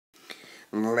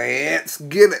Let's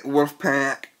get it,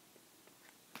 Wolfpack.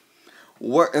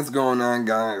 What is going on,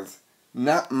 guys?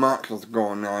 Not much is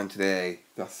going on today.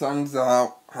 The sun's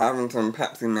out, having some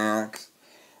Pepsi Max.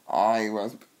 I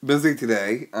was busy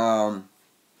today. I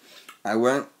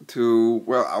went on to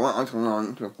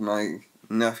lunch with my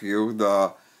nephew,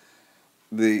 the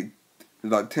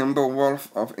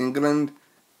Timberwolf of England,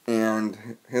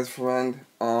 and his friend.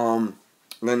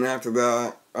 Then after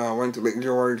that, went to Lake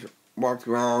George, walked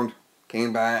around,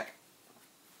 came back.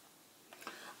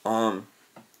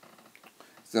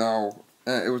 So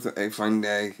it was a fun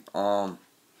day.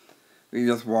 We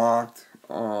just walked,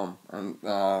 and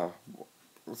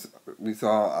we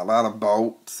saw a lot of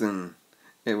boats, and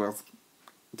it was,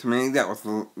 to me, that was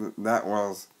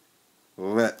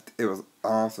lit. It was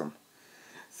awesome.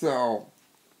 So,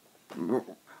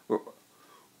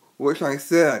 which I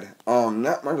said,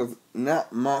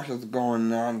 not much is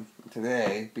going on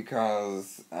today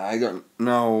because I don't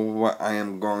know what I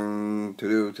am going to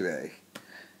do today.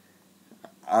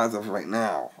 As of right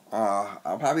now,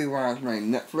 I'll probably watch my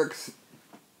Netflix.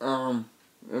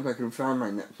 If I can find my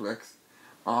Netflix,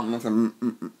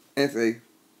 it's a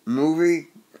movie,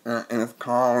 and it's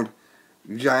called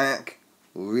Jack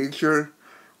Reacher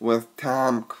with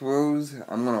Tom Cruise.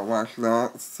 I'm gonna watch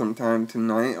that sometime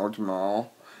tonight or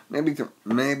tomorrow. Maybe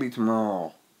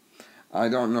tomorrow. I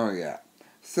don't know yet.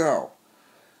 So,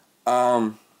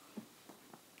 the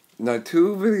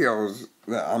two videos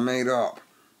that I made up.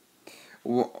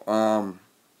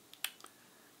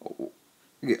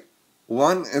 Yeah,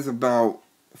 one is about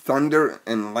thunder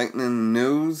and lightning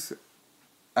news.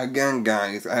 Again,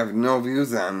 guys, I have no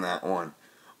views on that one.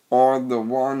 Or the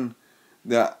one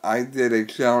that I did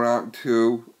a shout out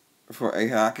to for a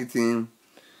hockey team,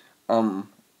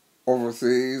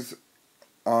 overseas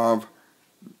of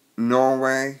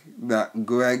Norway that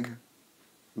Greg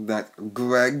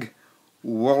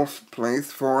Wolf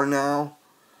plays for now.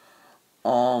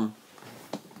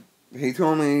 He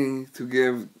told me to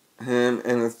give him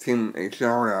and his team a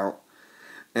shout out,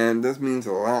 and this means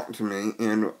a lot to me,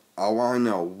 and I want to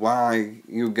know why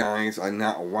you guys are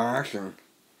not watching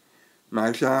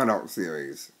my shout out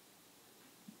series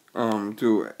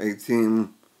to a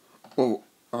team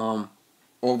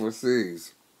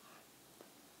overseas.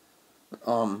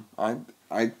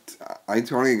 I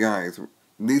told you guys,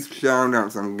 these shout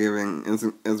outs I'm giving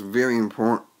is very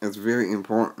important. It's very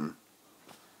important.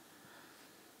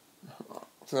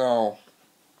 So,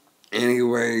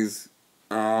 anyways,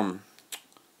 I'm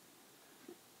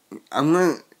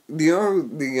gonna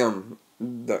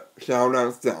the shout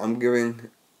outs that I'm giving.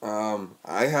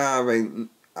 I have a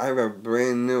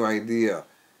brand new idea.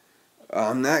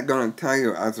 I'm not gonna tell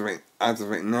you as of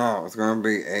right now. It's gonna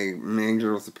be a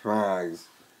major surprise.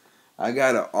 I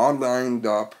got it all lined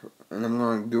up, and I'm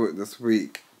gonna do it this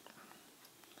week.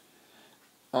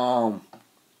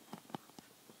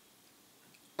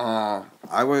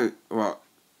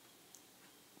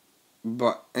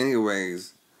 But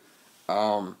anyways,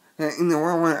 hey, you know what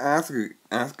I want to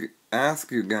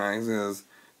ask you guys is,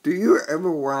 do you ever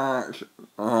watch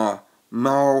Mo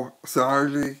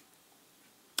Sargi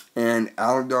and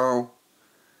Aldo?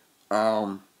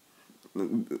 They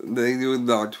do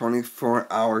the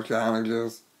 24-hour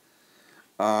challenges.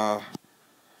 I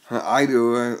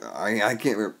do it. I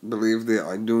can't believe they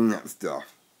are doing that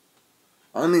stuff.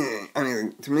 I mean,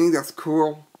 to me that's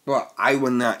cool, but I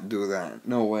would not do that.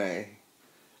 No way.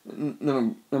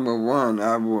 Number one,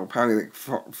 I will probably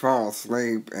fall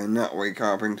asleep and not wake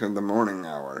up until the morning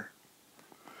hour.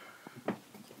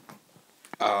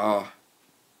 I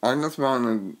just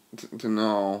wanted to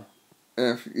know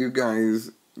if you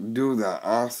guys do that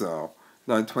also.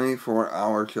 The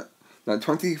 24-hour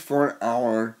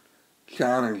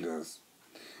challenges.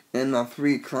 And the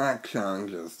 3 o'clock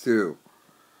challenges too.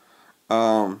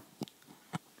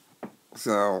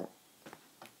 So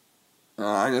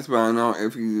I just want to know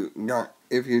if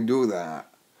you do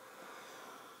that.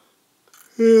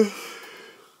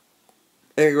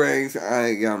 Anyways,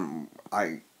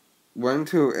 I went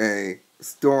to a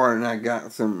store and I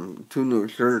got 2 new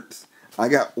shirts. I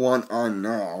got one on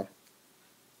now.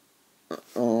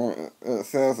 It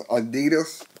says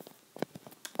Adidas.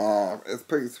 It's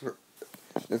pretty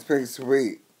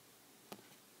sweet.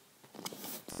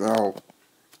 So,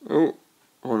 oh,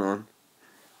 hold on.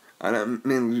 I don't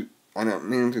mean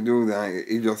to do that.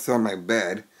 You just saw my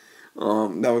bed.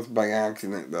 That was by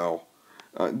accident though.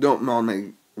 Don't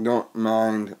mind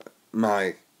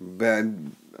my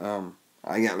bed.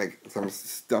 I got like some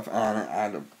stuff on it.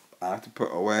 I have to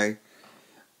put away.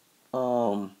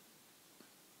 I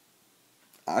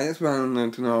just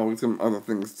wanted to know some other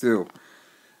things too.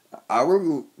 I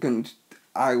work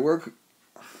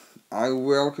I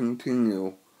will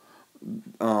continue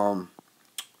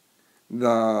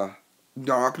the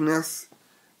Darkness.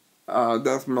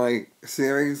 That's my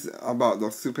series about the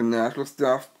supernatural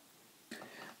stuff.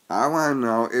 I want to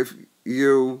know if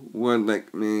you would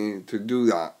like me to do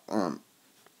that.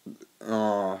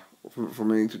 For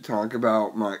me to talk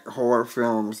about my horror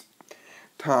films,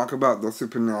 talk about the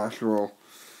supernatural.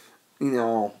 I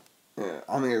mean,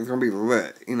 it's gonna be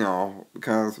lit.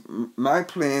 Because my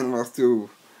plan was to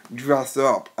dress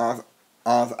up as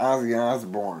Ozzy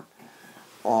Osbourne.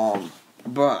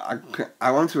 But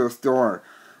I went to a store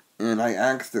and I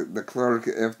asked the clerk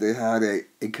if they had a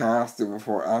costume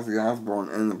for Ozzy Osbourne,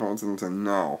 and the person said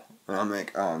no. And I'm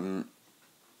like, alright,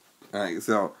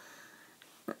 so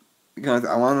because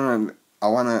I wanna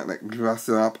like dress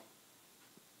up,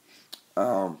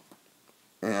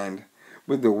 and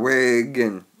with the wig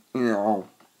and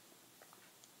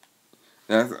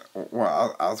that's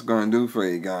what I was gonna do for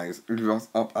you guys. Dress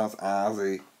up as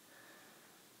Ozzy.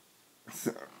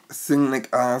 Sing like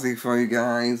Ozzy for you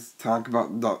guys. Talk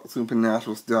about the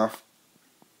supernatural stuff.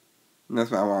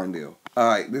 That's what I want to do.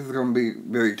 Alright, this is going to be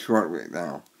very short right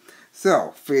now.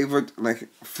 So, favorite, like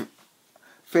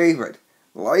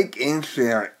and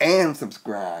share, and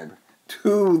subscribe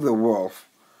to The Wolf.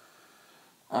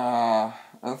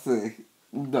 Let's see.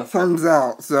 The sun's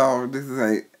out, so this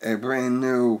is a brand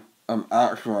new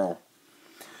outro.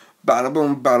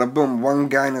 Bada boom, one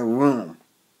guy in a room.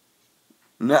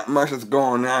 Not much is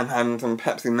going on, having some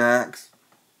Pepsi Max.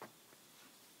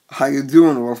 How you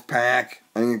doing, Wolfpack?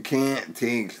 And you can't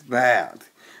teach that.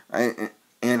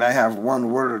 And I have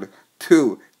one word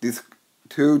to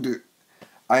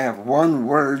I have one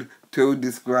word to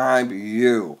describe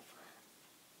you.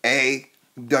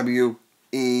 AWESOME.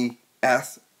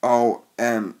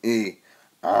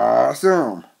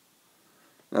 Awesome.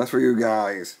 That's for you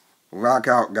guys. Rock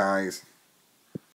out, guys.